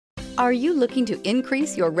Are you looking to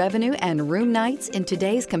increase your revenue and room nights in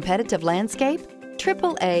today's competitive landscape?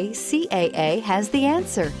 AAA CAA has the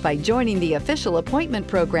answer by joining the official appointment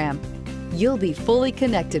program. You'll be fully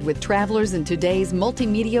connected with travelers in today's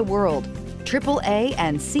multimedia world. AAA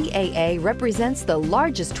and CAA represents the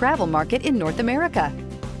largest travel market in North America.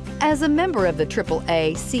 As a member of the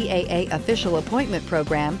AAA CAA official appointment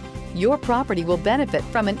program, your property will benefit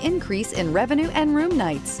from an increase in revenue and room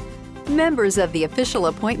nights. Members of the official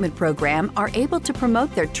appointment program are able to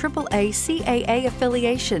promote their AAA CAA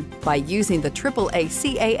affiliation by using the AAA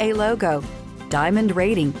CAA logo, diamond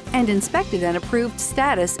rating, and inspected and approved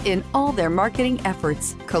status in all their marketing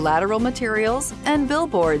efforts, collateral materials, and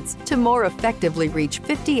billboards to more effectively reach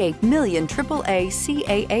 58 million AAA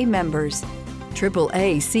CAA members.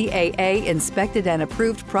 AAA CAA inspected and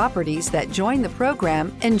approved properties that join the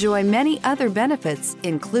program enjoy many other benefits,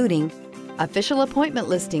 including official appointment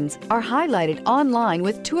listings are highlighted online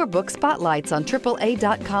with tour book spotlights on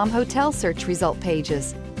AAA.com hotel search result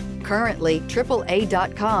pages. Currently,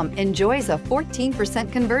 AAA.com enjoys a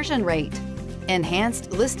 14% conversion rate.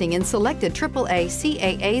 Enhanced listing in selected AAA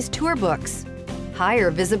CAA's tour books. Higher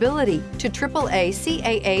visibility to AAA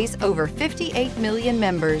CAA's over 58 million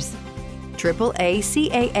members. AAA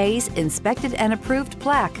CAA's inspected and approved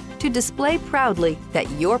plaque to display proudly that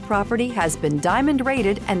your property has been diamond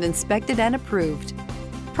rated and inspected and approved.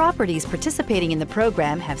 Properties participating in the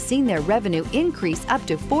program have seen their revenue increase up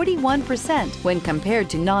to 41% when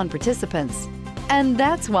compared to non-participants. And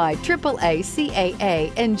that's why AAA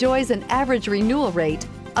CAA enjoys an average renewal rate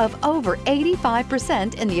of over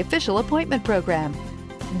 85% in the official appointment program.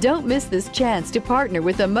 Don't miss this chance to partner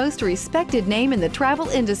with the most respected name in the travel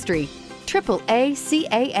industry, AAA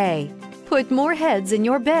CAA. Put more heads in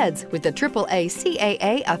your beds with the AAA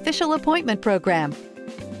CAA official appointment program.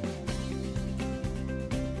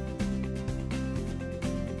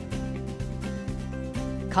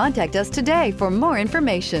 Contact us today for more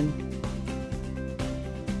information.